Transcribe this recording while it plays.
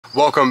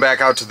Welcome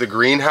back out to the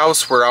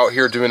greenhouse. We're out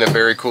here doing a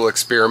very cool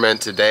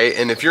experiment today,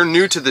 and if you're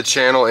new to the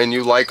channel and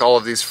you like all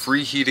of these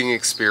free heating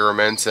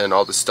experiments and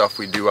all the stuff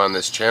we do on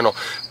this channel,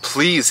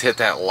 please hit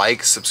that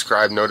like,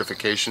 subscribe,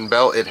 notification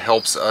bell. It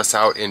helps us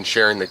out in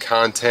sharing the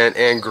content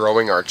and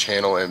growing our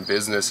channel and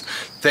business.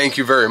 Thank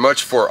you very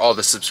much for all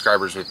the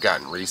subscribers we've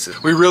gotten recently.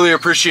 We really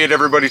appreciate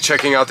everybody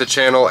checking out the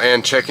channel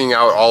and checking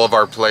out all of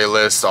our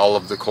playlists, all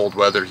of the cold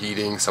weather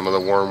heating, some of the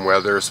warm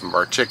weather, some of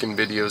our chicken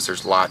videos.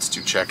 There's lots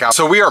to check out.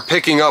 So we are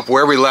picking up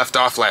where we left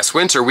off last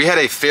winter. We had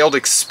a failed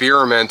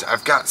experiment.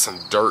 I've got some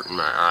dirt in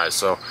my eye,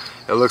 so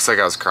it looks like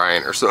I was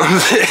crying or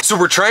something. So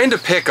we're trying to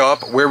pick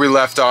up where we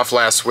left off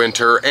last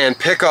winter and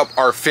pick up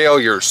our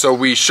failures. So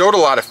we showed a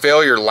lot of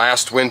failure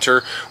last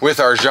winter with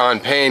our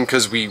Methane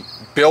because we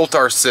built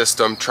our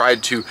system,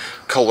 tried to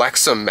collect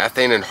some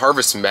methane and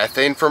harvest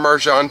methane from our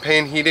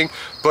Methane heating,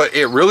 but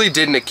it really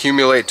didn't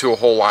accumulate to a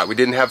whole lot. We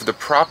didn't have the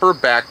proper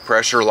back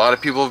pressure. A lot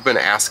of people have been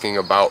asking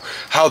about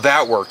how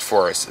that worked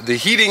for us. The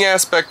heating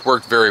aspect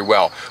worked very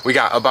well. We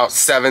got about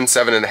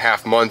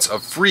 7.5 months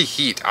of free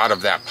heat out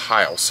of that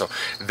pile. So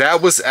that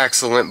was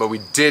excellent, but we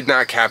did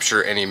not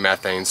capture any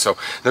methane. So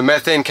the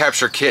methane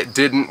capture kit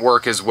didn't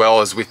work as well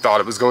as we thought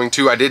it was going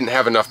to. I didn't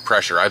have enough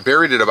pressure. I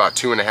buried it about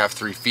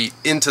 2.5–3 feet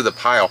into the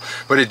pile,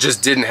 but it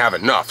just didn't have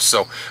enough.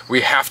 So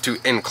we have to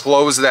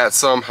enclose that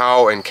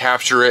somehow and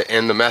capture it,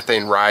 and the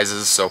methane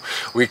rises so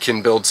we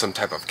can build some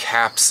type of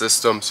cap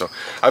system. So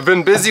I've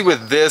been busy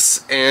with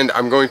this, and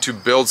I'm going to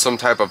build some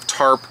type of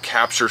tarp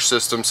capture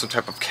system, some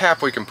type of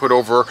cap we can put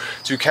over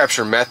to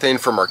capture methane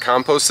from our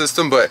compost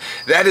system, but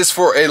that is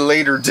for a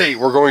later date.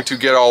 We're going to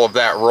get all of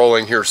that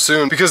rolling here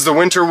soon because the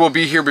winter will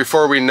be here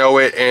before we know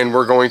it, and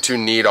we're going to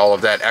need all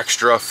of that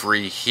extra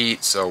free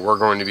heat. So we're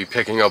going to be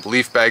picking up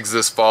leaf bags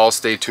this fall.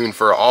 Stay tuned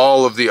for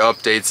all of the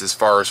updates as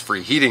far as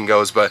free heating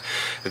goes, but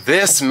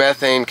this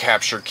methane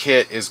capture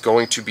kit is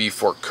going to be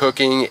for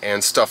cooking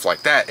and stuff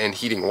like that, and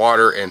heating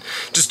water and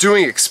just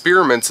doing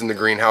experiments in the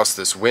greenhouse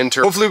this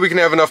winter. Hopefully we can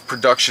have enough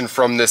production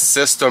from this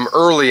system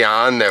early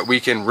on that we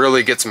can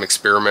really get some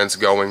experiments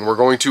going. We're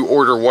going to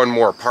order one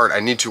more part. I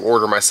need to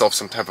order myself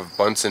some type of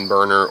Bunsen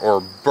burner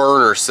or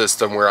burner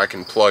system where I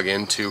can plug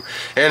into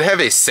and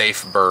have a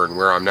safe burn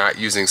where I'm not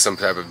using some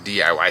type of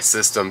DIY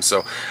system,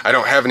 so I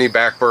don't have any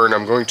back burn.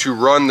 I'm going to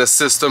run the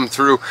system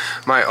through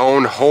my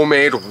own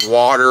homemade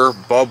water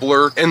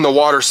bubbler, and the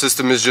water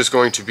system is just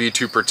going to be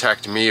to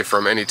protect me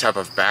from any type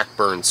of back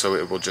burn, so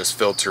it will just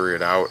filter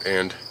it out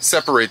and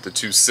separate the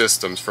two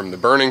systems from the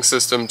burning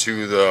system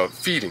to the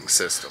feeding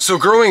system. So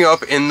growing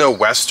up in the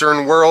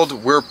Western world,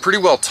 we're pretty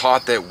well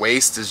taught that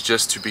waste is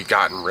just to be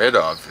gotten rid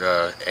of,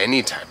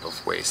 any type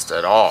of waste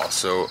at all.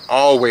 So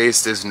all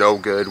waste is no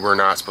good. We're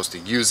not supposed to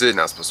use it,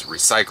 not supposed to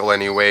recycle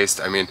any waste.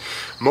 I mean,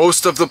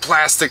 most of the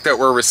plastic that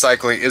we're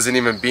recycling isn't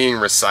even being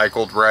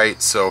recycled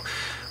right, so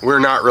we're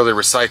not really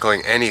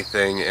recycling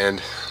anything,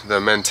 and the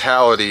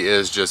mentality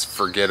is just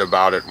forget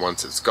about it.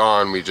 Once it's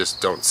gone, we just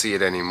don't see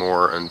it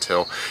anymore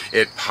until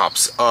it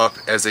pops up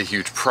as a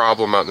huge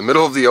problem out in the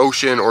middle of the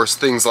ocean or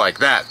things like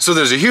that. So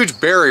there's a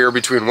huge barrier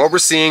between what we're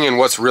seeing and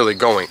what's really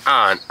going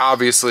on.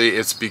 Obviously,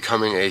 it's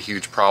becoming a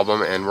huge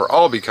problem, and we're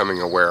all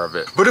becoming aware of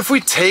it. But if we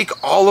take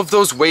all of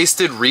those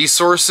wasted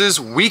resources,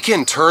 we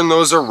can turn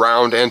those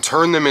around and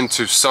turn them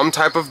into some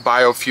type of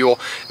biofuel.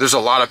 There's a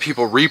lot of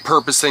people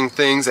repurposing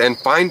things and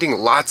finding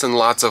lots and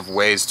lots of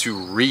ways to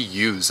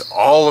reuse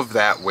all of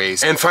that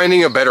waste and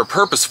finding a better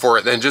purpose for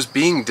it than just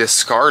being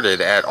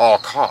discarded at all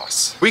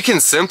costs. We can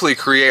simply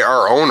create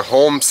our own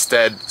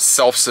homestead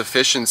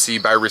self-sufficiency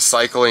by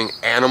recycling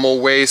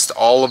animal waste,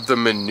 all of the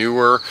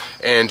manure,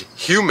 and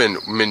human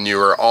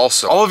manure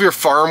also. All of your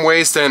farm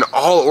waste and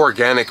all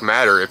organic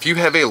matter. If you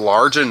have a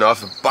large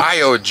enough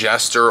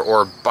biodigester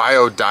or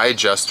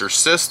biodigester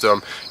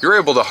system, you're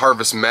able to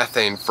harvest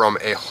methane from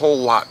a whole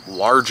lot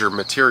larger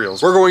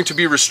materials. We're going to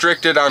be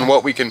restricted on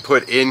what we can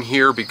put in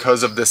here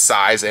because of the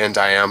size and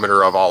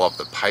diameter of all of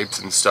the pipes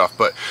and stuff,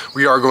 but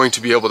we are going to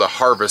be able to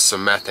harvest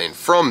some methane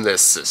from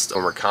this system.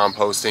 When we're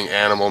composting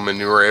animal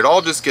manure, it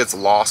all just gets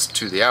lost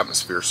to the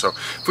atmosphere. So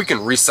if we can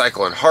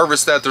recycle and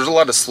harvest that, there's a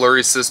lot of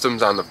slurry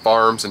systems on the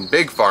farms and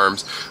big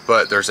farms,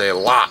 but there's a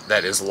lot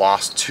that is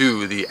lost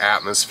to the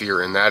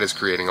atmosphere, and that is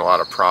creating a lot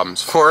of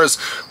problems for us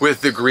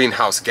with the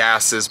greenhouse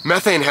gases.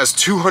 Methane has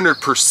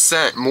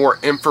 200% more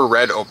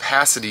infrared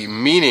opacity,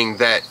 meaning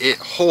that it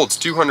holds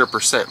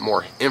 200%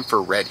 more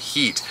infrared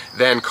heat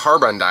than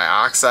carbon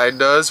dioxide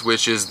does,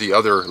 which is the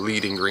other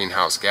leading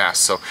greenhouse gas.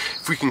 So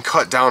if we can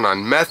cut down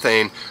on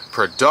methane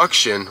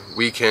production,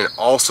 we can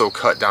also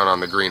cut down on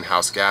the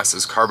greenhouse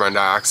gases. Carbon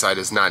dioxide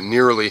is not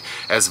nearly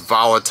as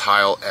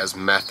volatile as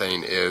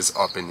methane is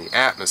up in the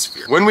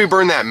atmosphere. When we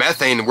burn that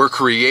methane, we're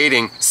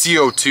creating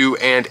CO2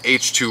 and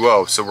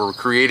H2O. So we're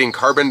creating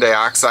carbon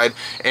dioxide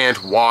and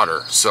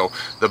water. So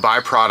the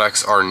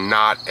byproducts are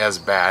not as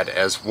bad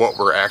as what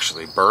we're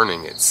actually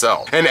burning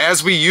itself. And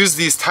as we use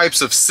these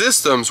types of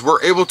systems,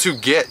 we're able to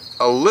get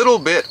a little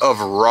bit of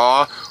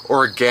raw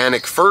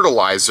organic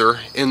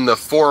fertilizer in the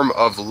form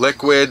of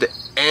liquid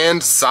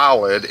and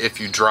solid if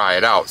you dry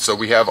it out. So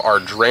we have our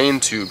drain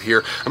tube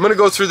here. I'm going to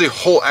go through the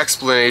whole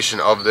explanation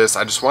of this.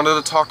 I just wanted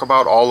to talk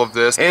about all of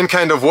this and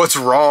kind of what's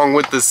wrong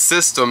with the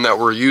system that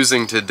we're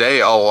using today.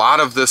 A lot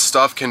of this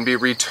stuff can be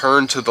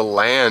returned to the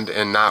land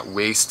and not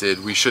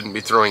wasted. We shouldn't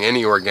be throwing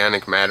any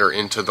organic matter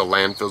into the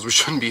landfills. We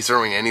shouldn't be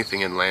throwing anything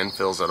in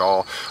landfills at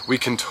all. We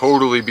can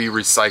totally be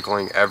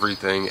recycling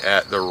everything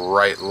at the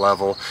right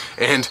level,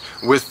 and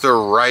with the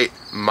right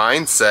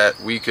mindset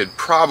we could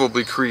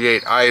probably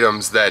create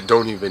items that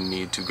don't even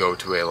need to go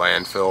to a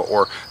landfill,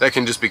 or that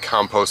can just be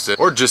composted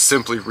or just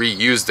simply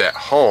reused at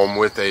home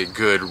with a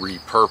good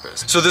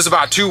repurpose. So there's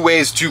about 2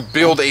 ways to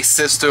build a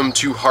system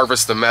to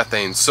harvest the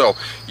methane. So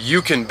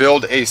you can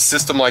build a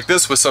system like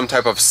this with some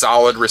type of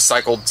solid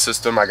recycled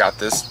system. I got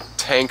this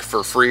tank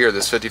for free, or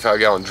this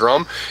 55-gallon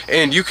drum,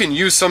 and you can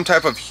use some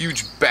type of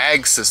huge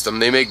bag system.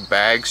 They make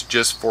bags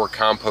just for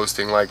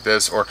composting like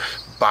this, or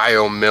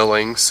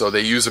biomilling. So they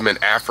use them in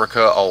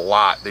Africa a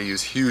lot. They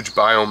use huge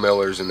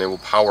biomillers, and they will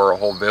power a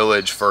whole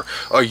village for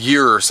a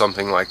year or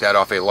something like that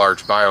off a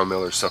large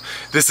biomiller. So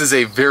this is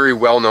a very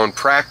well-known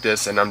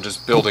practice, and I'm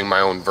just building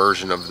my own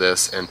version of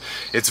this, and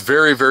it's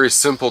very, very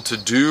simple to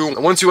do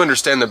once you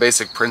understand the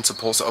basic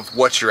principles of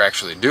what you're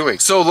actually doing.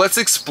 So let's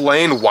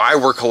explain why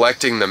we're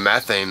collecting the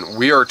methane.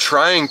 We are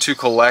trying to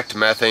collect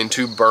methane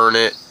to burn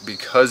it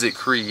because it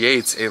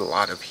creates a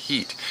lot of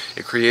heat.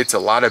 It creates a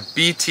lot of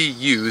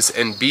BTUs,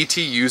 and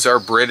BTUs are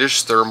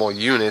British thermal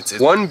units.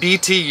 1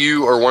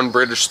 BTU, or 1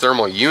 British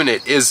thermal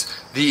unit, is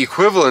the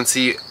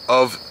equivalency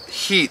of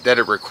heat that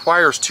it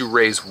requires to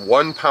raise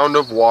 1 pound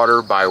of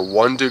water by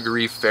 1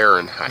 degree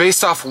Fahrenheit,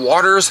 based off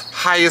water's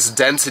highest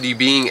density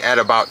being at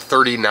about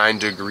 39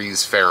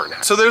 degrees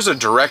Fahrenheit. So there's a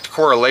direct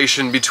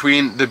correlation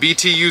between the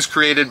BTUs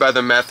created by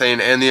the methane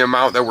and the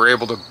amount that we're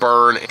able to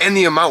burn and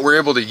the amount we're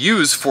able to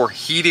use for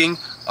heating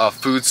a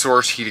food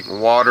source, heating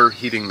water,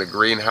 heating the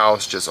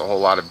greenhouse, just a whole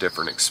lot of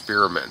different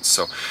experiments.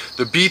 So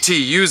the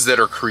BTUs that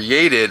are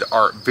created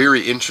are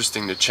very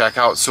interesting to check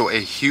out. So a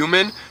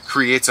human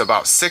creates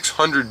about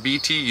 600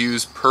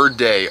 BTUs per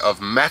day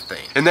of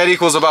methane, and that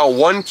equals about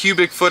 1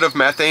 cubic foot of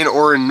methane,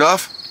 or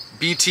enough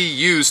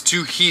BTUs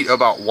to heat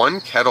about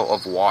 1 kettle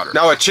of water.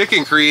 Now a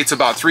chicken creates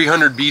about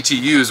 300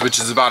 BTUs, which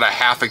is about a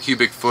half a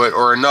cubic foot,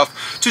 or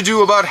enough to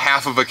do about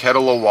half of a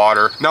kettle of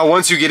water. Now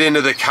once you get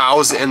into the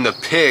cows and the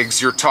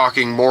pigs, you're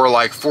talking more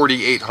like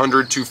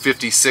 4,800 to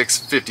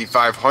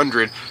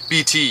 5,500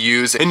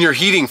 BTUs, and you're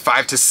heating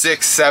 5 to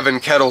 6, 7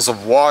 kettles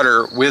of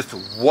water with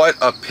what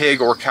a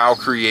pig or cow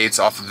creates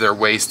off of their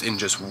waste in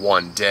just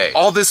 1 day.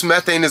 All this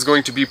methane is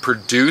going to be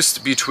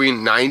produced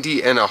between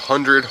 90 and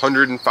 100,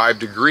 105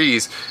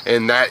 degrees,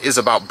 and that is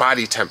about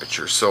body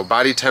temperature. So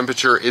body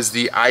temperature is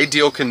the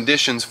ideal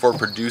conditions for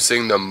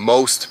producing the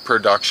most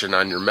production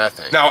on your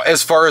methane. Now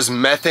as far as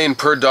methane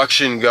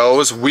production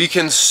goes, we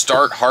can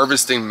start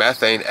harvesting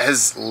methane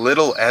as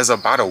little as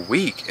about a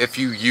week if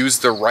you use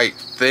the right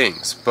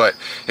things. But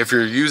if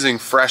you're using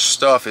fresh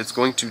stuff, it's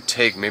going to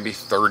take maybe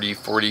 30,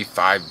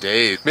 45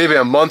 days, maybe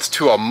a month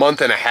to a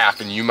month and a half,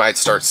 and you might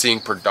start seeing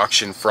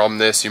production from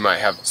this. You might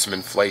have some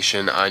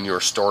inflation on your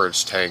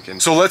storage tank.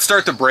 And so let's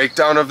start the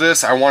breakdown of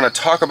this. I want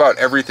to talk about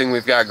everything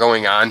we've got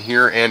going on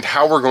here and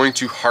how we're going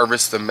to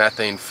harvest the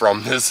methane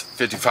from this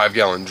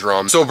 55-gallon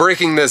drum. So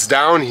breaking this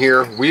down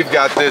here, we've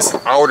got this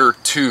outer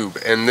tube,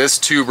 and this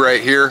tube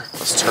right here,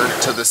 let's turn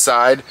it to the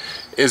side,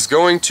 is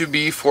going to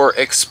be for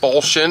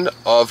expulsion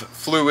of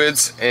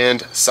fluids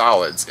and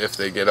solids if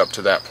they get up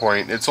to that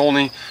point. It's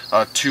only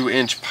a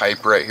 2-inch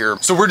pipe right here.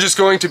 So we're just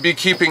going to be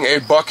keeping a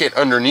bucket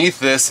underneath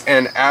this,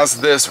 and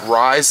as this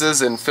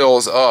rises and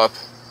fills up,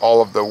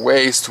 all of the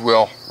waste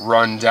will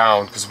run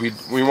down, because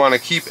we want to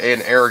keep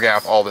an air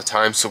gap all the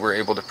time so we're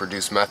able to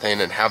produce methane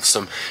and have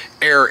some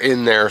air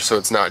in there, so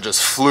it's not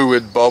just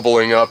fluid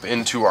bubbling up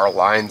into our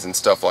lines and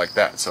stuff like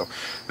that. So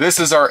this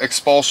is our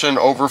expulsion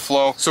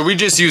overflow. So we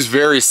just use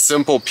very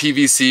simple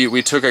PVC.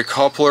 We took a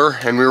coupler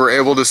and we were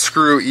able to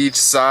screw each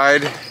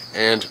side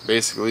and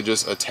basically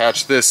just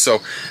attach this.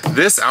 So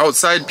this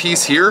outside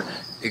piece here,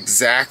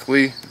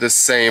 exactly the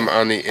same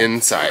on the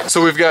inside.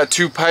 So we've got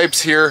 2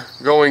 pipes here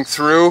going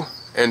through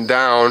and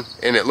down,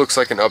 and it looks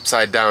like an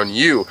upside down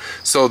U.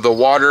 So the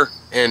water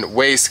and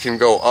waste can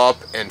go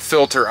up and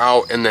filter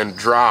out and then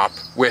drop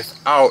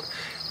without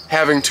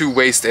having to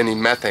waste any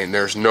methane.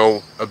 There's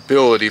no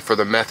ability for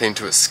the methane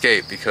to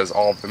escape, because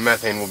all of the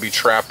methane will be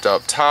trapped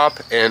up top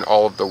and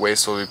all of the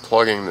waste will be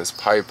plugging this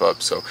pipe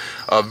up. So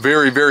a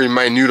very, very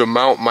minute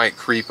amount might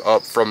creep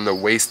up from the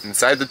waste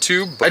inside the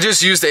tube. I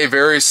just used a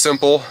very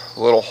simple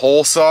little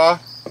hole saw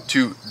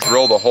to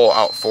drill the hole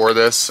out for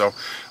this. So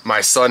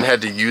my son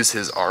had to use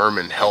his arm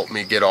and help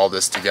me get all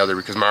this together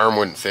because my arm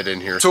wouldn't fit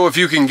in here. So if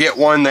you can get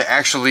one that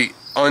actually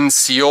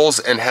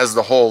unseals and has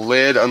the whole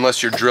lid,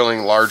 unless you're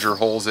drilling larger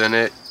holes in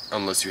it,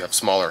 unless you have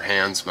smaller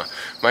hands.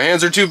 My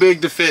hands are too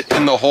big to fit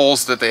in the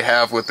holes that they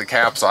have with the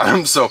caps on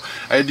them, so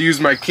I had to use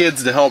my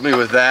kids to help me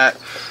with that.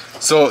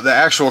 So the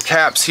actual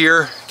caps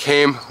here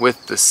came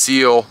with the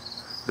seal.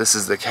 This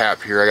is the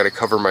cap here. I got to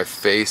cover my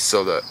face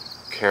so the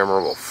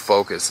camera will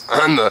focus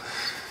on the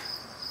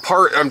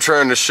part I'm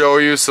trying to show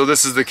you, so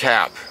this is the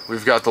cap.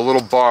 We've got the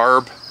little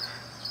barb.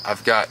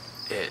 I've got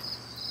it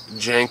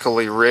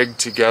jankily rigged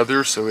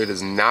together so it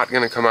is not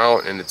going to come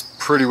out, and it's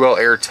pretty well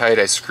airtight.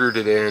 I screwed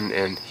it in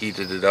and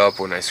heated it up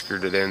when I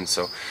screwed it in,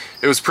 so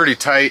it was pretty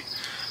tight.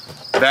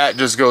 That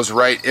just goes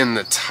right in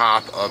the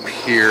top up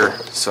here,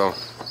 so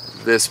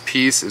this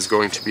piece is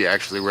going to be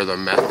actually where the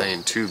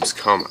methane tubes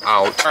come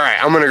out. All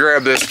right, I'm gonna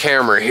grab this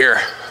camera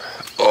here.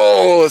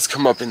 Oh, let's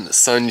come up in the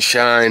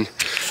sunshine.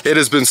 It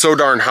has been so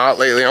darn hot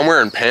lately. I'm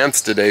wearing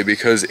pants today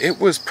because it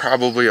was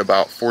probably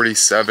about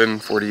 47,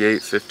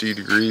 48, 50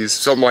 degrees,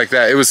 something like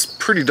that. It was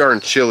pretty darn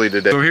chilly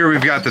today. So here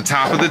we've got the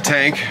top of the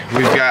tank.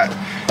 We've got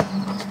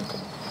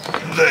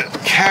the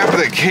cap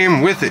that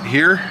came with it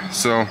here.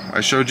 So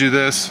I showed you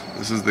this.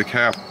 This is the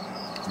cap.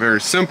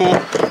 Very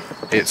simple.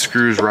 It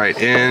screws right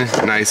in,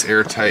 nice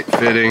airtight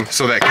fitting.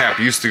 So that cap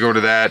used to go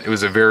to that. It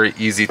was a very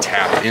easy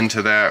tap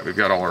into that. We've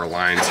got all our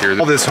lines here.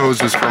 All this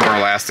hose was from our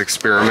last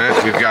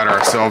experiment. We've got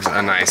ourselves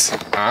a nice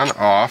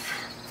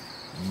on-off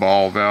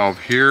ball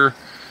valve here.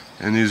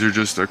 And these are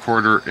just a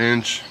 1/4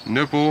 inch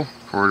nipple,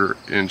 1/4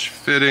 inch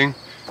fitting.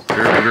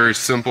 Very, very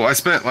simple. I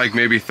spent like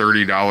maybe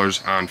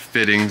 $30 on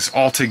fittings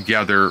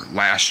altogether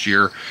last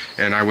year,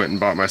 and I went and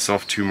bought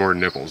myself 2 more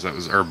nipples. That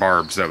was, or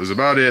barbs. That was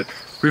about it.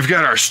 We've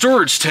got our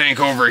storage tank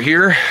over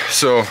here.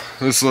 So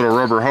this little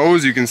rubber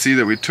hose, you can see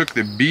that we took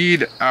the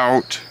bead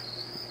out.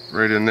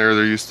 Right in there,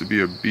 there used to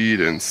be a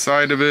bead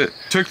inside of it.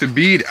 Took the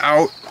bead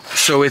out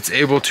so it's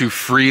able to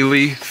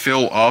freely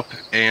fill up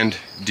and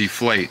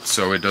deflate,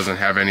 so it doesn't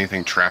have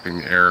anything trapping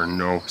the air,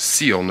 no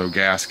seal, no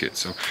gasket.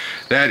 So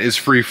that is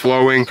free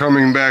flowing.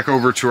 Coming back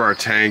over to our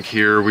tank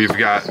here, we've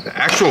got the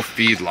actual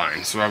feed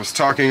line. So I was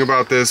talking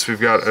about this. We've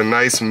got a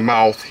nice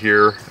mouth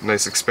here, a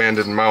nice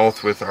expanded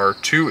mouth with our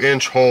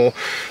 2-inch hole.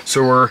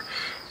 So we're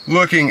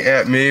looking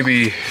at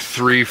maybe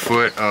 3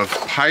 foot of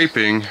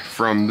piping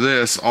from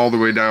this all the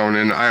way down.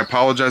 And I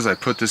apologize, I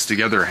put this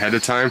together ahead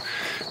of time.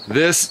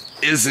 This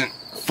isn't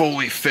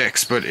fully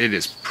fixed, but it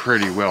is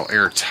pretty well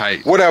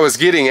airtight. What I was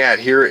getting at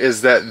here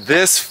is that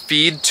this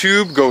feed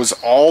tube goes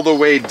all the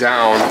way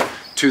down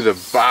to the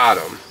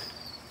bottom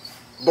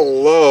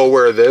below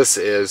where this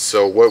is.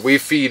 So what we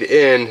feed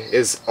in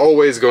is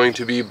always going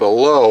to be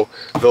below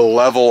the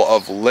level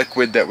of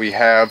liquid that we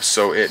have,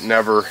 so it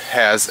never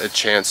has a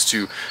chance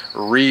to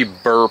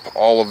re-burp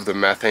all of the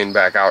methane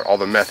back out. All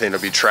the methane will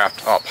be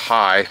trapped up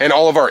high, and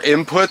all of our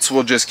inputs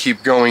will just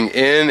keep going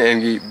in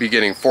and be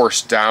getting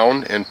forced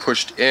down and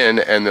pushed in,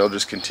 and they'll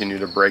just continue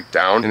to break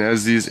down. And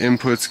as these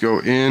inputs go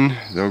in,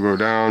 they'll go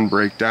down,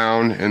 break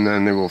down, and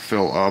then they will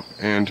fill up,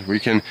 and we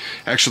can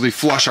actually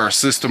flush our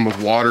system with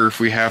water if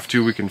we have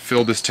to. We can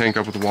fill this tank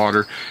up with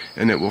water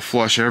and it will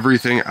flush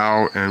everything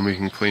out, and we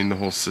can clean the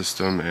whole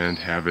system and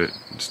have it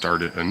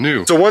start it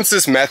anew. So once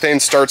this methane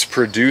starts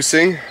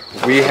producing,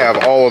 we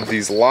have all of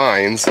these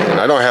lines, and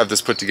I don't have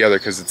this put together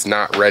because it's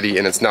not ready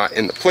and it's not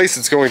in the place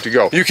it's going to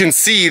go. You can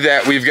see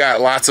that we've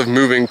got lots of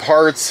moving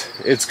parts.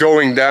 It's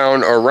going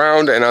down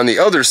around and on the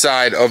other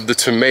side of the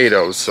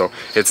tomatoes, so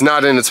it's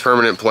not in its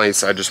permanent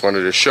place. I just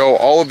wanted to show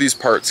all of these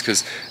parts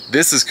because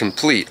this is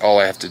complete. All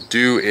I have to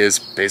do is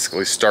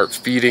basically start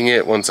feeding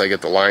it once I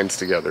get the lines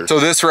together. So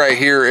this right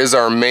here is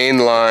our main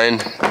line.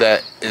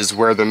 That is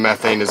where the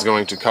methane is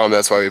going to come.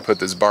 That's why we put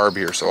this barb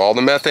here. So all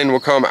the methane will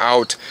come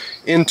out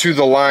into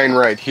the line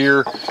right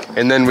here.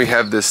 And then we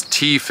have this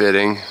T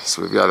fitting.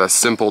 So we've got a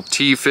simple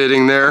T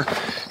fitting there.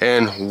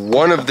 And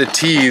one of the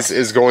T's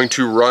is going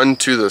to run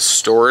to the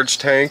storage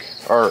tank.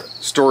 Our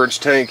storage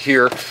tank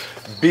here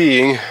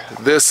being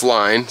this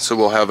line, so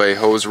we'll have a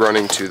hose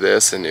running to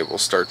this and it will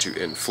start to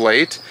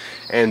inflate,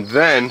 and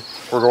then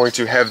we're going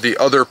to have the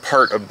other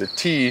part of the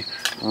T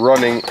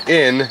running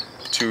in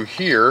to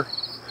here,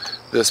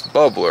 this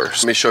bubbler.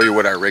 So let me show you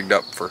what I rigged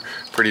up for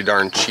pretty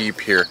darn cheap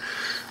here.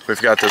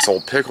 We've got this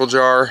old pickle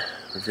jar,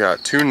 we've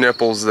got 2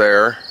 nipples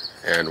there,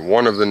 and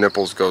one of the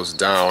nipples goes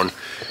down,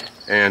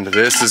 and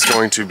this is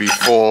going to be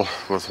full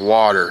with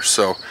water.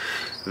 So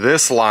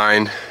this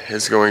line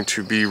is going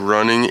to be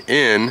running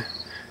in,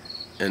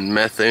 and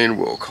methane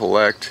will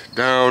collect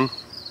down,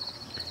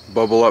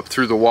 bubble up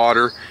through the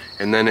water,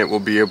 and then it will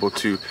be able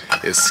to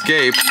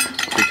escape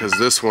because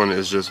this one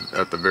is just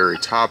at the very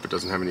top. It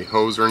doesn't have any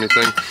hose or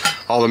anything.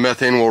 All the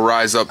methane will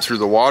rise up through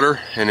the water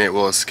and it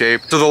will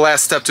escape. So the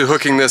last step to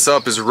hooking this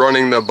up is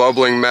running the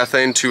bubbling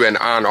methane to an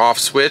on-off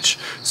switch.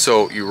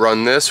 So you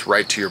run this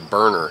right to your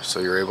burner, so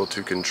you're able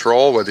to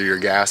control whether your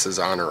gas is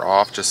on or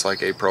off, just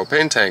like a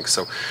propane tank.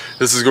 So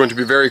this is going to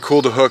be very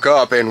cool to hook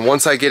up, and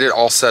once I get it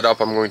all set up,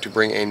 I'm going to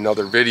bring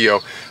another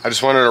video. I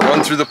just wanted to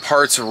run through the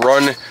parts,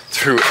 run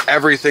through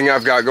everything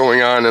I've got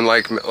going on, and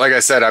like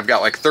I said, I've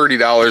got like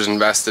 $30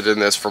 invested in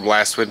this from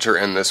last winter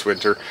and this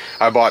winter.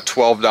 I bought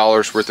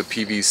 $12 worth of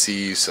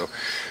PVC, so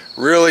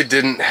really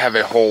didn't have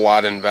a whole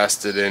lot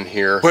invested in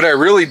here. But I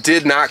really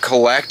did not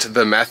collect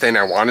the methane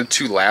I wanted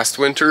to last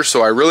winter,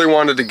 so I really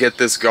wanted to get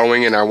this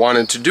going, and I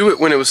wanted to do it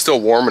when it was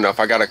still warm enough.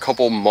 I got a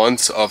couple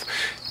months of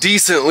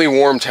decently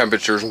warm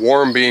temperatures,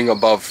 warm being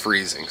above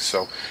freezing.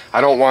 So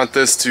I don't want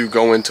this to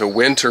go into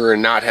winter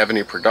and not have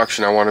any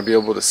production. I want to be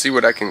able to see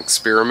what I can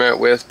experiment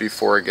with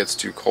before it gets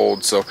too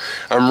cold. So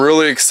I'm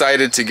really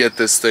excited to get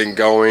this thing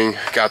going.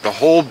 Got the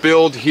whole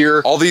build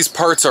here. All these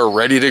parts are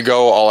ready to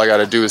go. All I got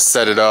to do is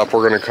set it up.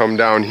 We're going to come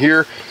down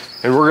here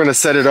and we're going to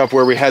set it up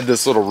where we had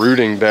this little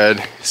rooting bed.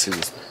 You see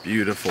this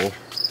beautiful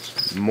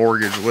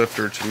mortgage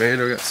lifter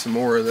tomato. Got some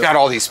more of that. Got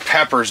all these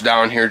peppers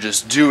down here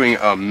just doing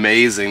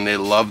amazing. They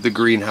love the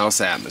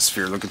greenhouse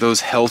atmosphere. Look at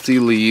those healthy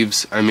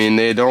leaves. I mean,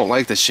 they don't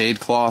like the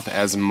shade cloth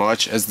as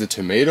much as the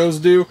tomatoes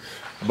do,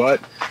 but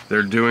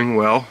they're doing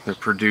well. They're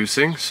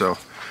producing. So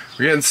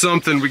we're getting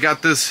something. We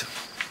got this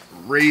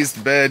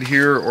raised bed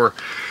here, or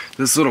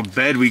this little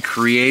bed we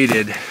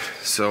created.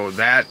 So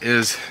that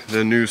is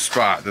the new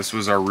spot. This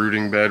was our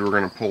rooting bed. We're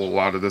going to pull a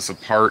lot of this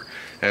apart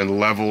and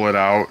level it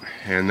out,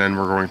 and then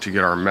we're going to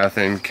get our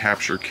methane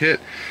capture kit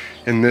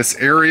in this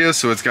area.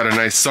 So it's got a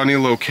nice sunny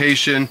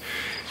location,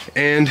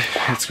 and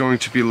it's going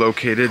to be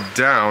located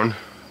down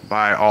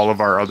by all of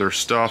our other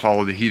stuff,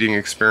 all of the heating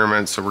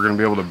experiments. So we're going to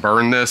be able to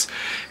burn this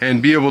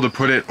and be able to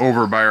put it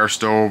over by our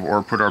stove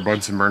or put our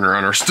Bunsen burner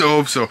on our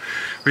stove. So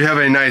we have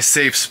a nice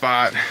safe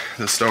spot.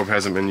 The stove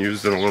hasn't been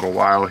used in a little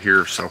while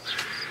here, so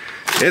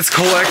it's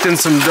collecting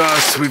some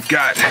dust. We've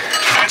got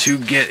to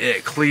get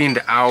it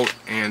cleaned out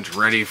and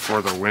ready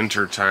for the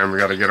winter time. We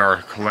got to get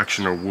our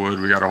collection of wood.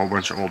 We got a whole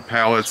bunch of old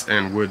pallets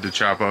and wood to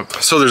chop up.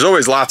 So there's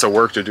always lots of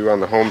work to do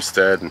on the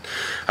homestead, and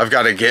I've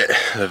got to get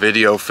the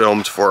video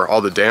filmed for all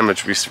the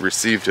damage we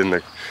received in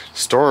the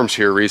storms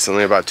here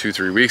recently, about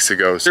 2-3 weeks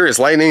ago. Serious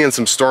lightning and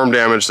some storm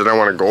damage that I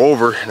want to go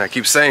over, and I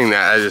keep saying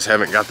that. I just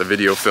haven't got the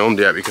video filmed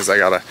yet because I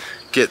gotta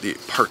get the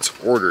parts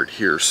ordered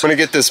here. So I'm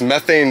gonna get this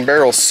methane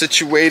barrel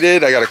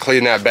situated. I gotta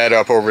clean that bed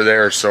up over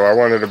there. So I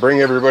wanted to bring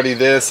everybody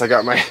this. I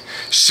got my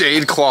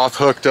shade cloth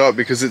hooked up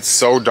because it's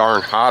so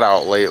darn hot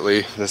out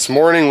lately. This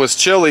morning was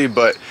chilly,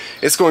 but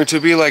it's going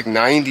to be like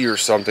 90 or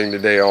something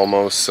today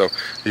almost. So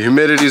the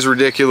humidity is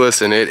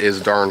ridiculous and it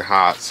is darn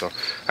hot. So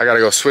I gotta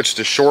go switch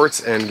to shorts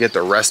and get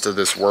the rest of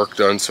this work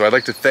done. So I'd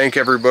like to thank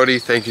everybody.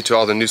 Thank you to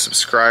all the new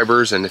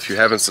subscribers. And if you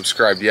haven't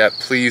subscribed yet,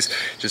 please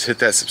just hit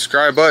that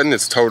subscribe button.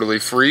 It's totally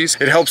free.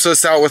 It helps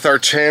us out with our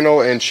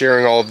channel and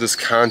sharing all of this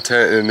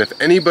content. And if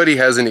anybody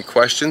has any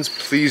questions,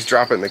 please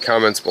drop it in the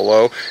comments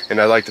below. And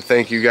I'd like to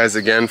thank you guys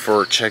again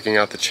for checking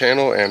out the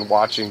channel and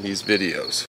watching these videos.